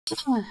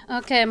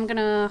Okay, I'm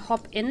gonna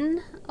hop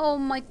in. Oh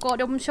my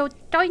god, I'm so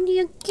tiny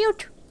and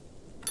cute.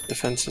 The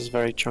fence is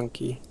very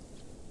chunky.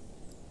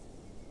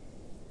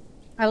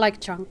 I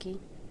like chunky.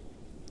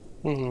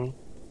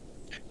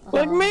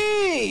 Like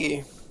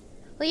me!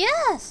 Oh,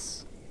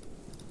 yes!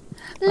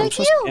 I'm Like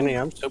so you! skinny,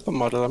 I'm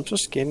supermodel, I'm so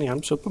skinny,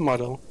 I'm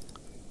supermodel.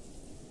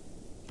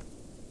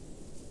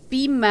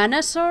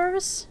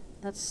 Bemanosaurus?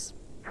 That's...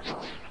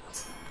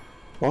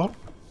 What?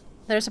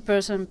 There's a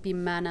person,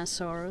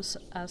 Bemanosaurus,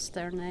 as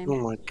their name. Oh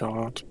my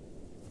god.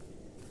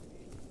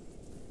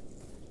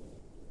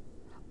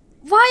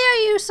 Why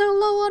are you so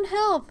low on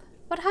health?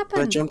 What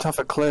happened? I jumped off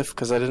a cliff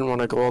because I didn't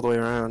want to go all the way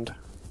around.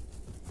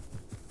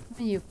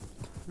 You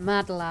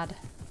mad lad.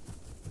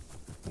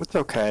 It's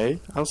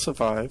okay, I'll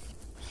survive.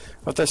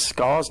 But there's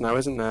scars now,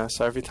 isn't there?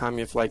 So every time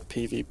you've like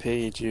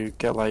PvP'd, you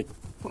get like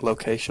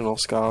locational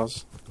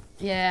scars.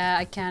 Yeah,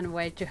 I can't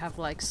wait to have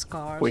like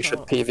scars. We should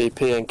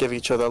PvP and give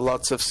each other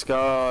lots of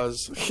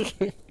scars.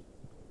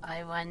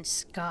 I want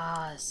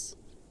scars.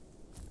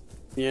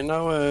 You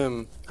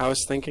know, I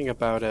was thinking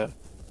about it.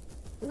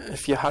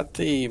 If you had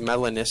the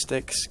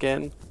melanistic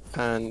skin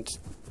and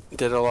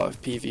did a lot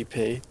of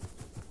PvP,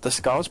 the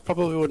scars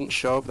probably wouldn't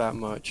show up that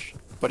much.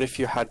 But if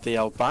you had the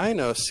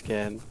albino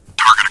skin,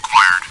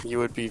 you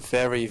would be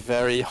very,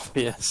 very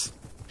obvious.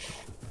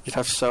 You'd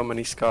have so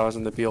many scars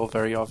and they'd be all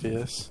very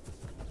obvious.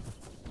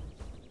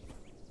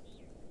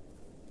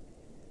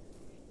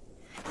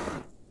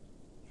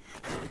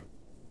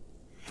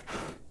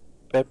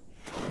 Babe.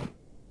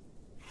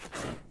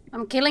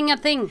 I'm killing a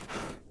thing.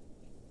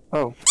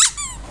 Oh.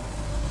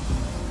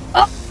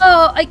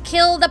 Oh, I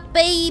killed a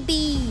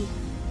baby.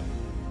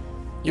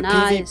 You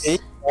Nice. PvP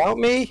without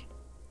me?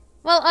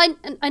 Well,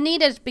 I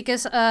need it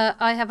because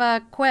I have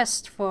a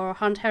quest for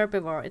Hunt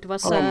Herbivore. It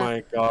was. Oh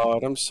my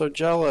god, I'm so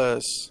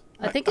jealous.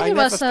 I think I it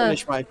never was.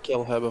 finished my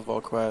kill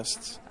herbivore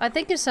quests. I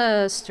think it's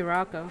a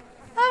Sturaco.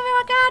 Oh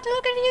my god!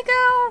 Look at you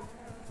go!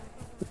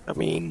 I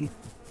mean,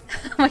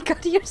 Oh my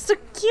god, you're so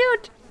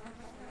cute.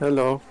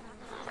 hello.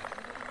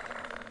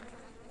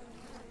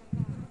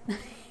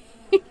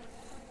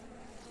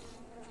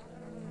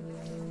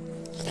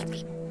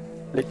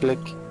 Lick lick.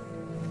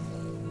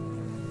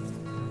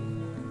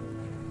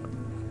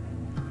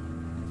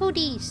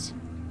 Foodies.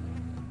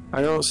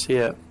 I don't see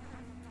it.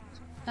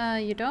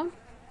 You don't?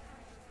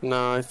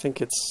 No, I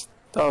think it's...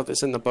 Oh,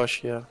 it's in the bush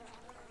here.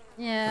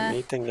 Yeah. I'm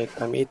eating it,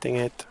 I'm eating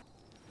it.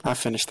 I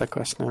finished the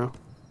quest now.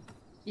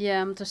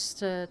 Yeah, I'm just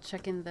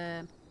checking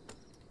the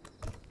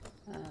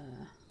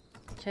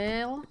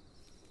tail.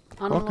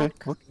 Unlock.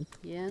 Okay.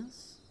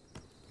 Yes.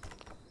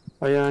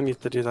 Oh yeah, I need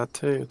to do that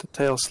too. The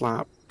tail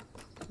slap.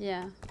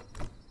 Yeah.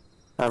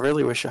 I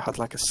really wish it had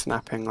like a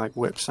snapping, like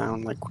whip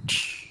sound, like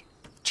whoosh.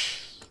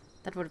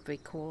 That would be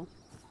cool.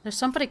 There's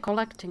somebody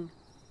collecting.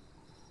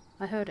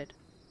 I heard it.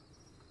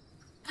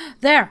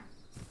 There!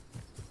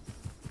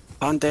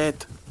 I'm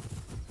dead.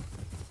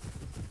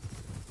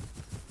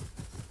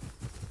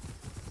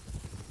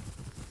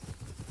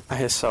 I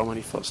hear so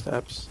many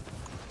footsteps.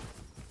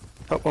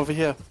 Oh, over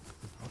here.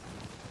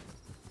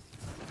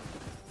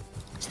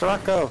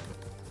 Sturaco!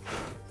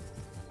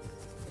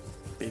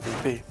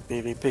 PvP,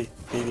 PvP,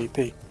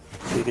 PvP,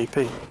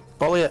 PvP.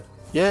 Bully it!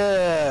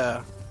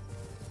 Yeah!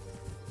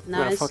 I'm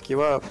gonna Nice. fuck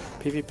you up.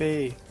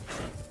 PvP.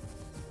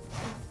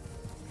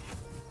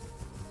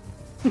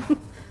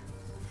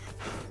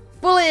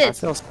 Bully I it!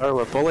 feel sorry,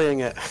 we're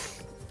bullying it.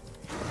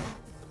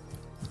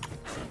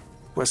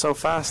 We're so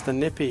fast and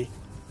nippy.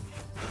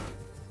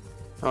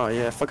 Oh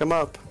yeah, fuck him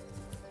up.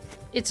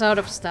 It's out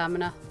of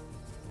stamina.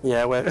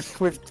 Yeah,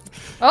 we've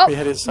Oh! we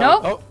hit his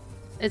No! Oh,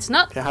 It's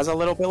not! it has a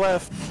little bit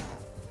left.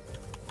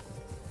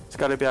 It's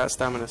gotta be out of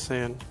stamina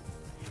soon.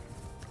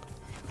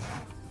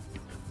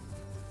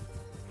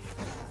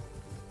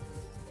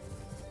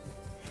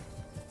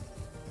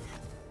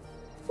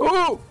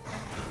 Ooh!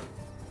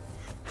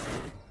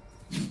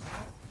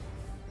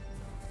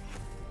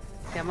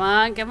 Come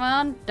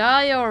on,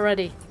 die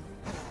already.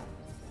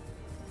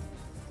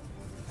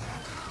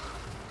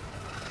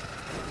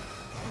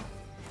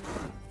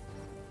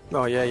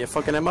 Oh yeah, you're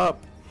fucking him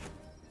up.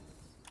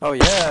 Oh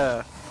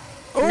yeah.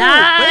 Oh,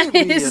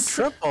 baby, a Nice!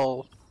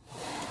 triple.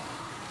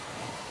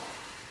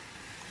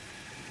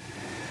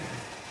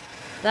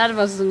 That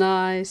was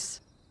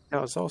nice.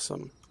 That was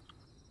awesome.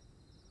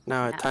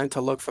 Now time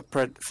to look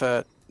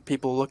for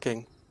people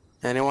looking.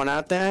 Anyone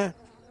out there?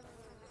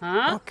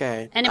 Huh?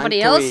 Okay.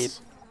 Anybody time to else? eat.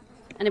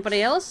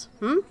 Anybody else?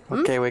 Hmm?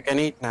 Okay, we can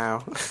eat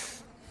now.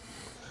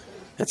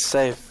 It's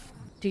safe.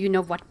 Do you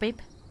know what, babe?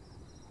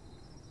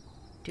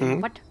 Do you know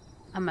Hmm? what?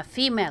 I'm a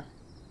female.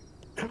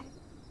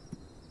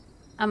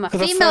 I'm a For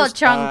the female first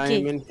time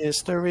chunky. in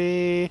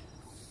history.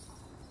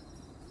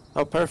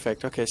 Oh,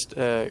 perfect. Okay,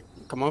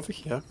 come over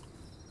here.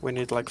 We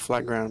need like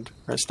flat ground.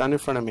 Right, stand in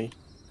front of me.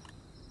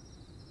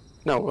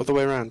 No, other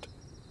way around.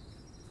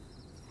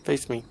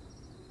 Face me.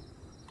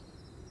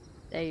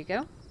 There you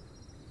go.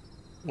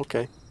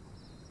 Okay.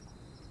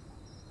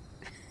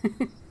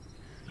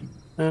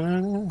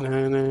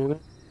 Na-na-na-na-na.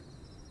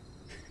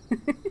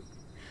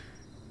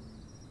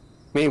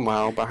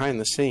 Meanwhile, behind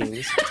the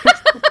scenes.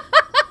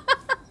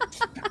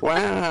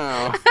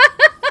 Wow.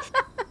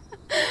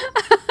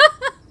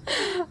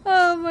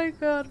 Oh my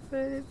god,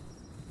 babe.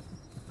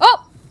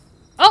 Oh!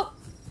 Oh!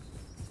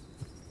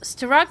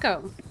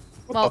 Styraco.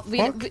 Well,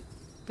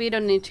 we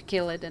don't need to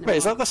kill it anymore. Wait,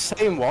 is that the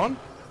same one?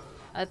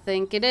 I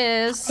think it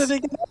is. How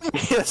did they get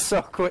here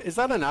so quick? Is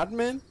that an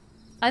admin?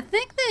 I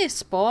think they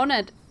spawn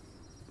it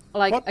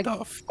like What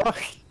the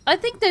fuck? I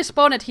think they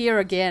spawn it here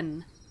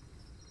again.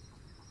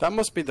 That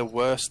must be the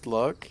worst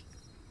luck.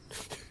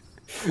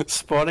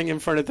 Spawning in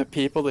front of the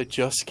people that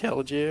just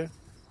killed you.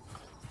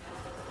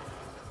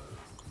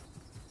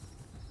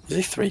 Is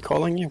he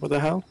 3-calling you? What the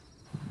hell?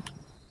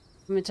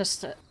 I mean,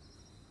 just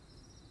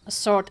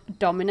assert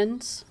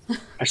dominance.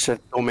 I said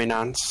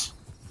dominance.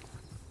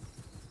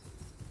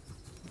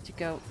 To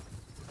go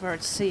where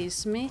it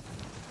sees me.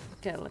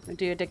 Okay, let me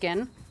do it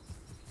again.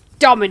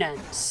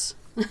 Dominance!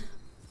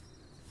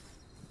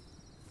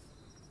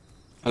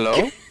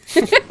 Hello?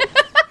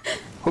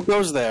 Who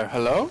goes there?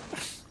 Hello?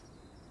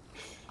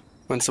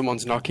 When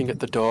someone's knocking at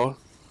the door.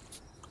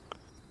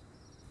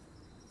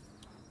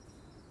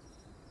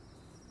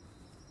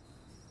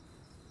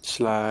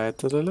 Slide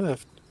to the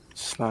left.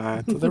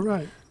 Slide to the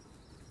right.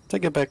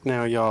 Take it back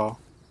now, y'all.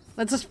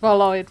 Let's just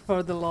follow it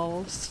for the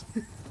lols.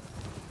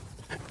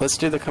 Let's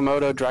do the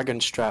Komodo dragon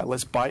strat.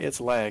 Let's bite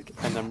its leg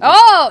and then...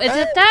 Oh! It's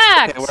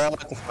attacked! Okay, we're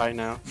allowed to fight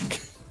now.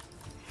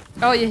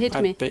 Oh, you hit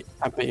me.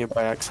 I bit you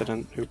by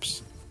accident.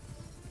 Oops.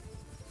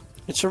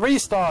 It's a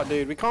restart,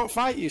 dude. We can't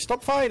fight you.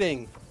 Stop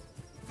fighting.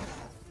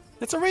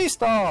 It's a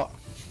restart.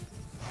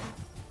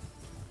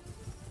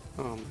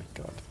 Oh my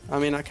god. I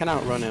mean, I can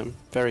outrun him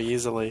very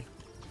easily.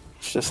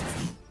 It's just...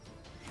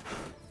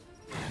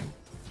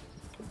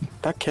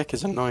 That kick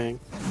is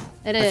annoying.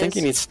 It is. I think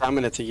he needs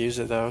stamina to use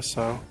it though,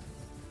 so...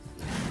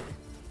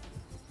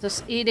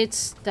 Just eat its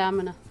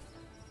stamina.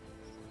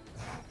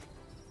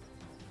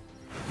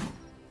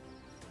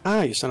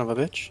 Ah, you son of a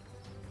bitch.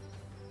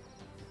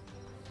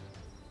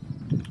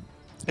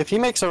 If he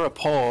makes a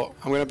report,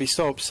 I'm gonna be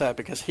so upset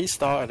because he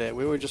started it.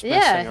 We were just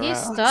messing around. Yeah,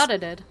 he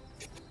started it.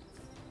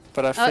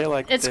 But I feel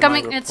like it's they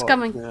coming. might It's report.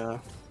 coming. Yeah.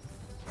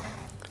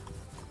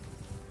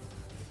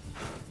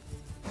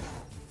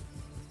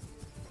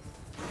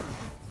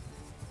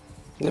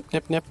 Nip,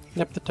 nip, nip,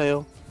 nip the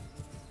tail.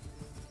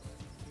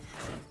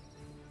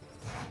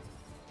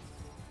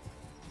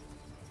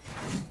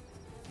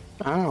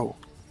 Ow.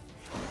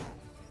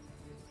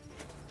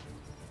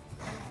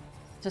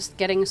 Just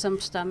getting some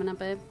stamina,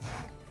 babe.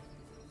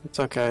 It's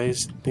okay,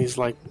 he's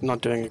like not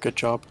doing a good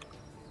job.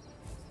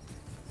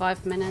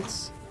 5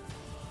 minutes.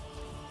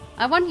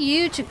 I want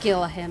you to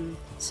kill him,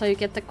 so you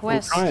get the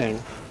quest. I'm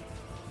trying.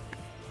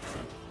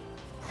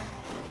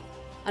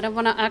 I don't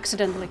want to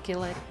accidentally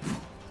kill it.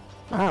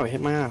 Ow, it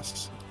hit my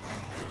ass.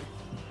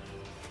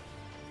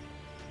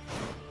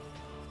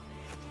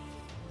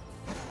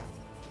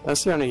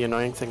 That's the only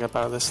annoying thing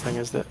about this thing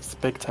is that it's a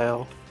big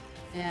tail.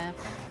 Yeah.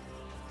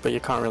 But you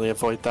can't really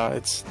avoid that,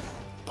 it's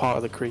part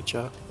of the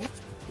creature.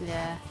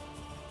 Yeah.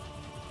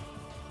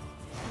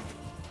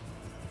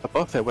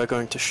 Above it, we're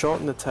going to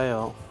shorten the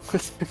tail.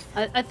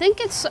 I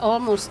think it's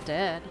almost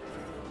dead.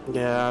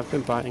 Yeah, I've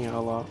been biting it a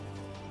lot.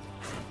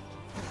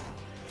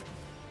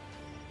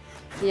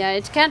 Yeah,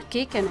 it can't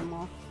kick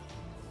anymore.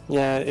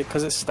 Yeah,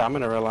 because it's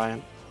stamina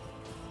reliant.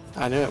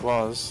 I knew it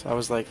was. I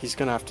was like, he's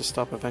gonna have to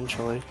stop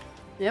eventually.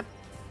 Yep.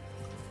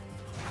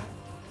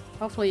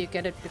 Hopefully you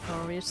get it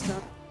before we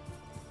start.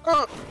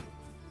 Oh!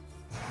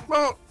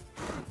 Oh!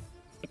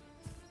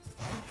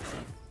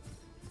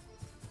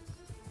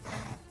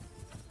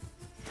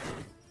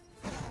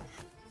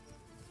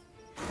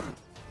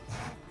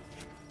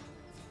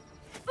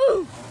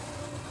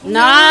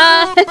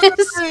 Nice!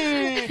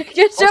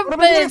 Good job,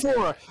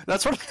 babe!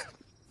 That's what.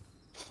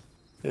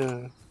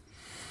 Yeah.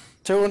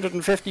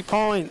 250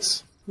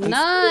 points. And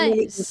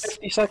Nice!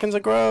 50 seconds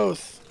of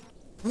growth.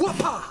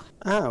 Whoppa!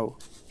 Ow.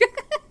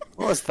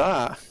 What was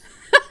that?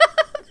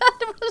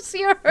 That was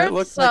your hurt It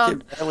looked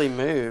sound. like it barely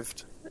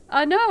moved.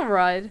 I know,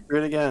 right? Do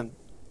it again.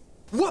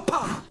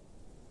 Whoppa!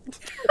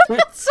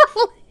 That's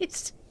so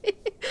lazy.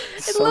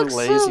 It's so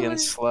lazy and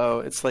slow.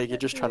 It's like you're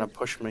just trying to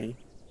push me.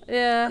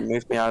 Yeah.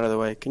 Move me out of the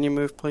way. Can you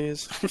move,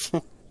 please?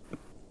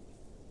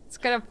 It's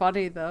kind of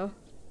funny, though.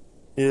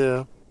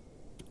 Yeah.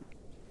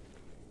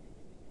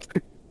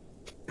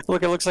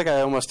 Look, it looks like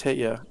I almost hit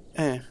you.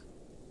 Eh.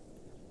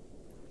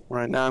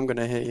 Right now I'm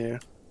gonna hit you.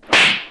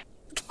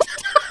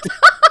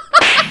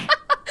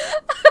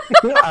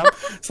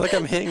 It's like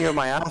I'm hitting you in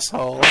my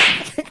asshole.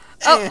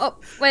 Oh,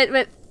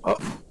 wait. Oh.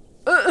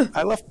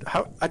 I left.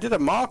 I did a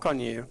mark on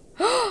you.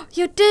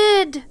 You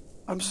did!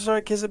 I'm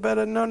sorry, kiss it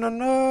better. No, no,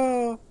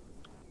 no.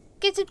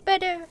 Gets it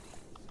better.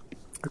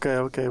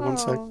 Okay, one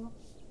sec.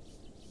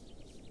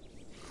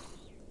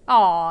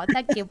 Aw,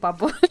 thank you,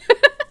 Babu.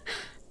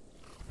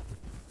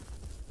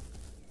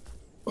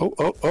 Oh,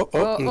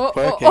 I'm oh,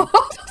 working.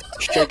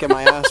 Shaking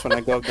my ass when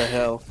I go up the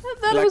hill.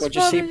 That Like was what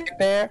you see funny. back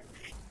there?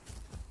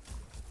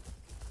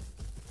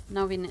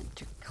 Now we need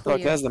to clear.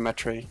 Look, there's the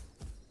metry.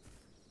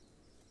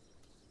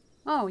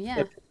 Oh, yeah.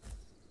 Yep.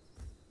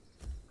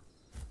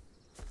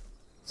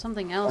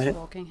 Something else Okay.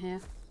 walking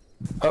here.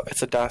 Oh,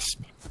 it's a dasp.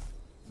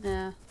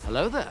 Yeah.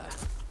 Hello there.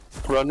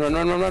 Run, run,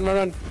 run, run, run, run,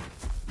 run.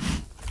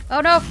 Oh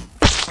no!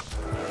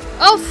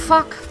 Oh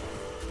fuck!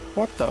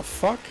 What the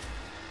fuck?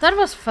 That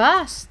was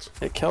fast.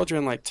 It killed you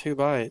in like 2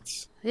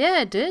 bites.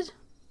 Yeah, it did.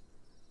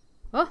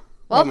 Oh,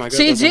 well, Oh my god,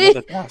 there's GG.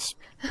 another dasp.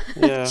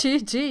 Yeah.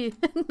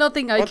 GG.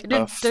 Nothing I What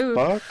couldn't the do.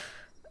 fuck?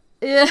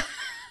 Yeah.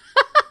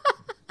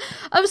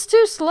 I was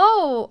too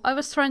slow. I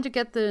was trying to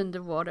get in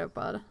the water,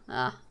 but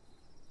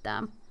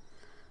damn.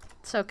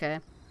 It's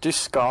okay. Do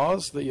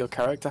scars that your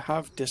character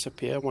have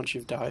disappear once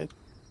you've died?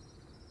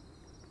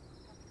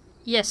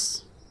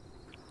 Yes.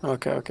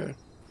 Okay, okay.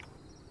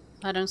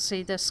 I don't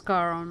see the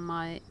scar on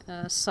my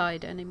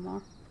side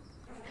anymore.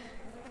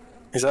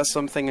 Is that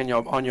something in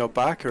on your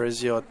back, or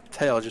is your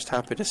tail just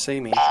happy to see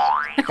me?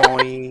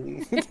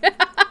 Boing.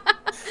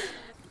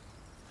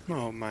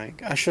 Oh my!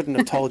 I shouldn't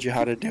have told you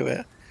how to do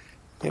it.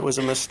 It was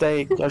a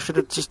mistake. I should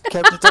have just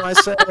kept it to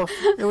myself.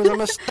 It was a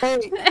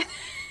mistake.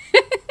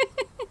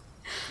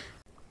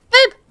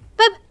 Bib!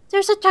 Bib!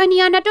 There's a tiny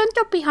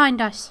Anadunto behind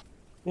us.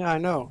 Yeah, I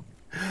know.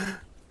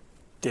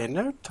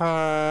 Dinner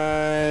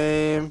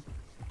time.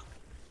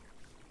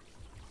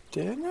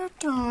 Dinner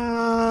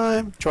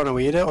time. Do you want to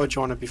eat it, or do you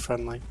want to be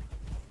friendly?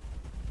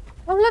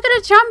 Oh, look at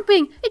it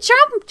jumping! It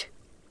jumped!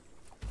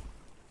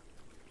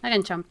 I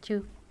can jump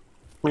too.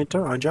 Me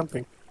too, I'm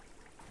jumping.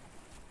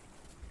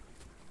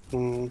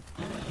 Hmm.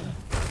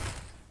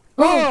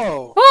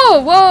 Whoa!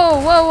 Oh, whoa,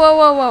 whoa, whoa,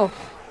 whoa, whoa.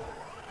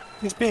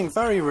 He's being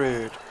very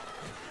rude.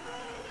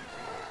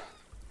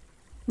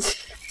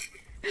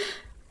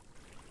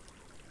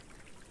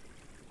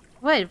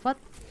 Wait, what?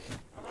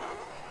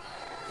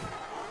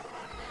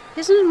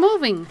 He's not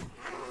moving.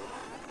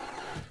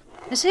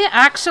 Is he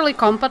actually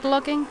combat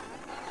logging?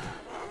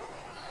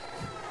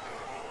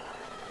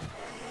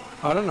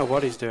 I don't know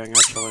what he's doing,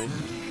 actually.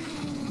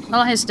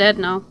 Well, he's dead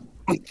now.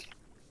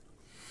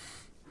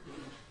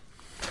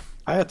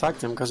 I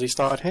attacked him because he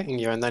started hitting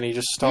you, and then he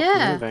just stopped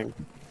moving.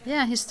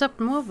 Yeah, he stopped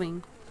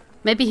moving.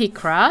 Maybe he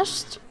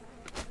crashed?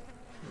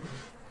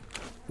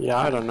 Yeah,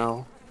 I don't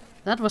know.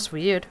 That was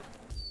weird.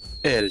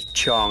 El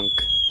Chonk.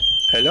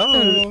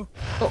 Hello.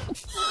 Oh.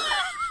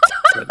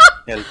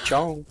 El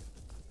Chonk.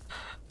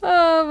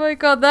 Oh my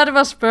god, that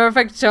was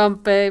perfect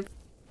jump, babe.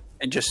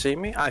 Did you see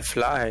me? I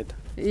flied.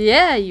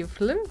 Yeah, you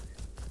flew.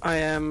 I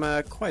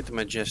am quite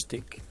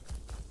majestic.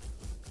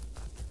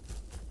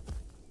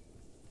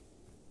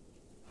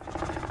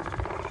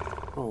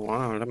 Oh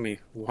wow, let me...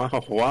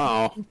 Wow,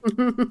 wow.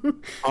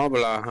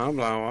 Habla,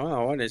 habla,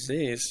 wow, what is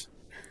this?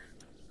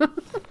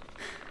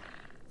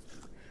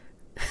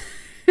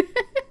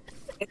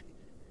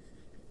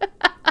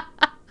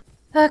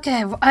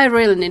 Okay, I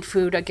really need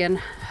food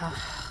again.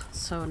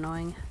 So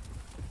annoying.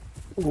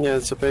 Yeah,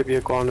 it's a baby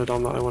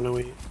iguanodon that I want to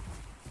eat.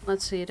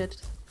 Let's eat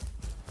it.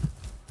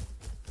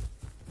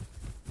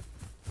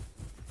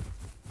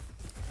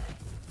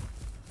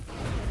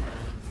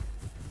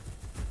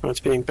 Oh, it's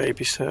being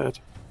babysat.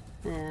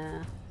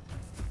 Yeah.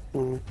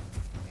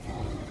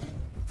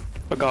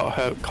 Forgot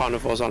how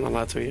carnivores aren't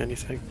allowed to eat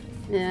anything.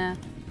 Yeah.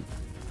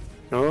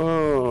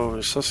 Oh,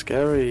 it's so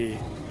scary.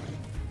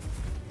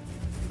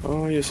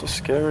 Oh, you're so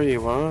scary,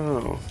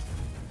 wow.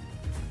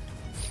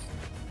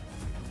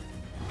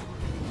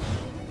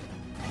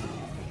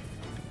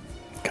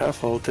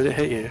 Careful, did it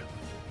hit you?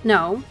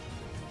 No.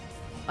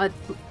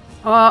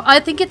 I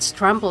think it's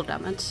trample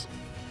damage.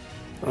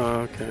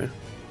 Oh, okay.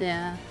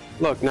 Yeah.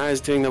 Look, now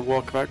he's doing the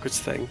walk backwards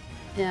thing.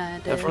 Yeah,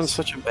 it Everyone's is.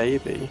 such a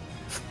baby.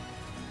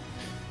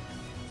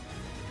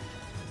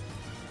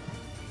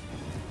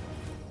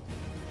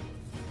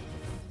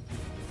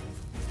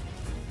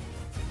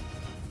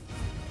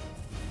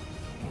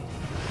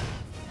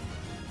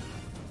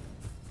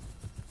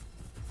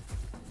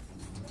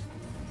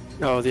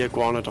 Oh, the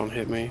iguanodon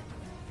hit me.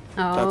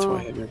 Oh. That's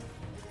what hit me.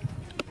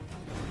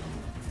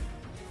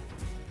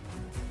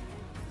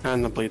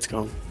 And the bleed's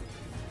gone.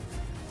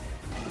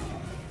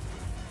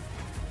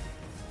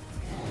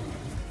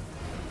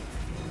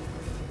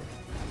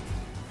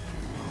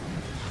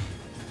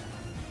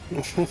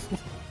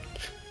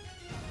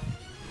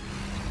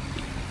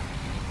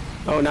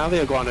 Oh, now the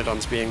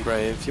iguanodon's being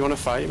brave. You want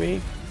to fight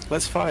me?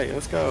 Let's fight.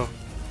 Let's go.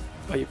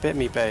 Oh, you bit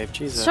me, babe.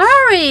 Jesus.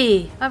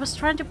 Sorry! I was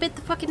trying to bit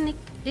the fucking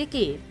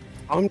Icky.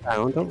 Calm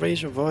down. Don't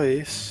raise your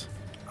voice.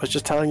 I was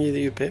just telling you that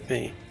you bit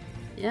me.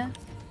 Yeah.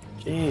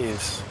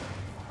 Jeez.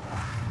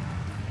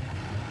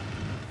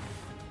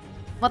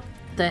 What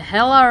the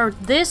hell are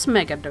this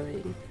mega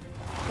doing?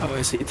 Oh,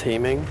 is he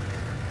teaming?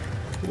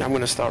 I'm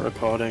gonna start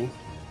recording.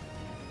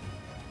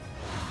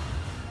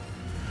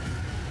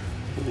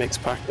 Mix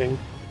packing.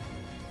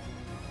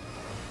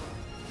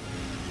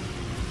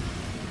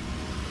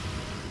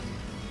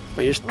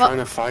 Are you just trying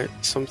to fight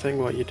something?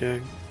 What are you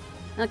doing?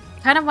 I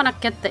kind of want to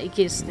get the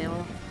Icky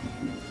still.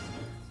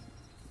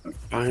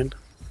 Fine.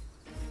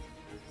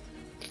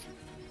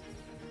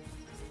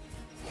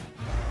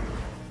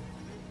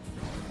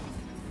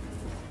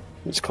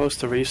 It's close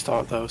to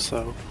restart though,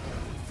 so...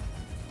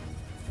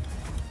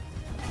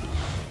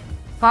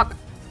 Fuck.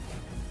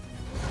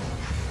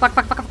 Fuck,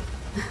 fuck, fuck.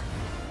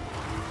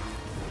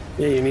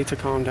 Yeah, you need to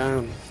calm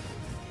down.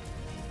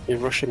 You're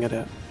rushing at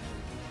it.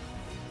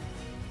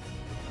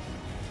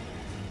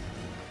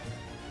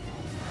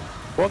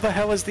 What the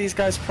hell is these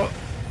guys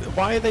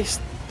why are they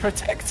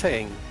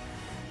protecting?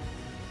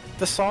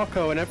 The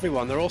Sarko and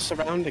everyone, they're all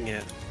surrounding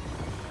it.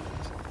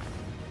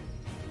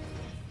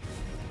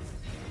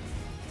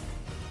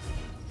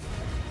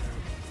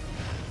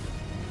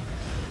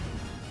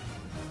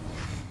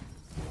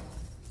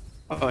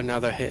 Oh, now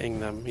they're hitting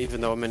them,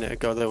 even though a minute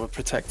ago they were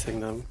protecting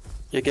them.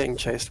 You're getting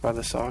chased by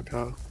the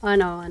Sarko. I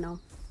know, I know.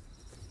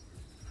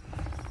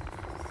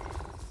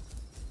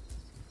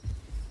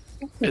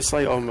 It's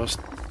like almost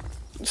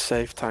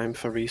safe time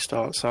for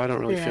restart, so I don't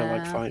really feel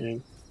like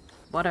fighting.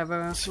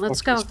 Whatever. It's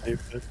Let's go.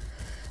 stupid.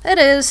 It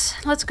is.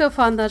 Let's go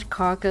find that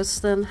carcass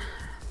then.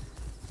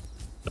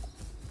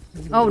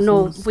 Oh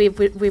no, we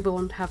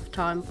won't have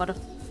time, but...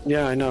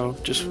 Yeah, I know.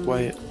 Just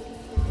wait.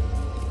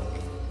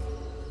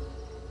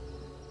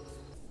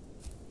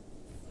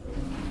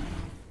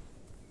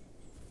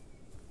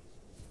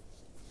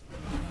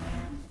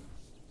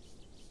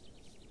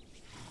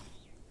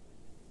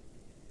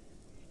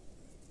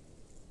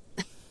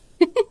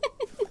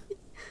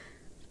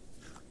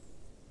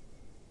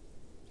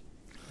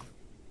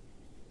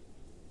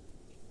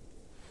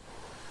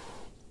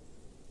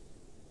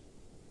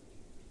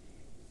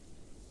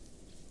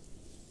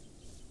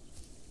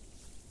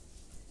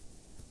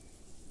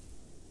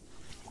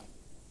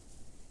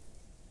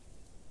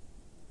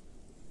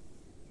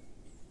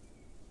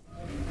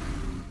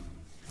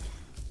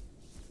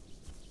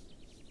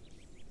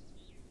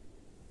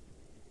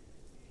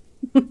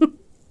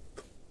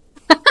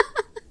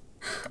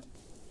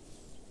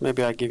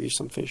 Maybe I give you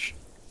some fish.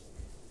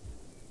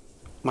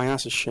 My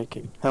ass is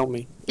shaking. Help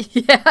me.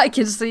 Yeah, I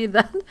can see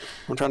that.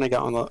 I'm trying to get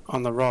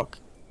on the rock.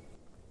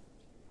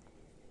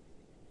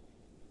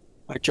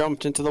 I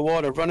jumped into the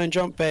water. Run and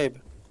jump, babe.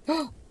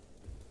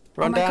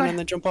 Run down and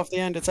then jump off the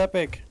end. It's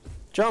epic.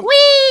 Jump.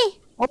 Whee!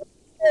 Oh,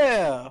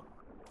 yeah.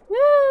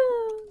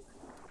 Woo!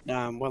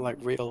 Damn, we're like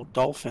real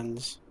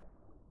dolphins.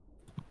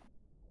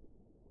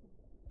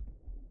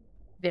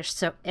 We're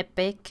so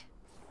epic.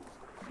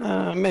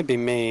 Maybe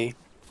me.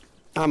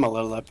 I'm a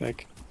little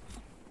epic.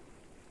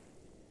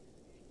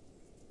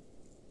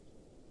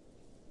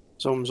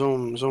 Zoom,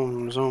 zoom,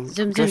 zoom, zoom. Zoom,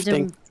 zoom,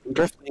 Drifting. zoom.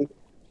 Drifting.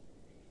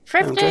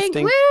 Drifting!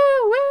 drifting. Woo!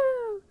 Woo!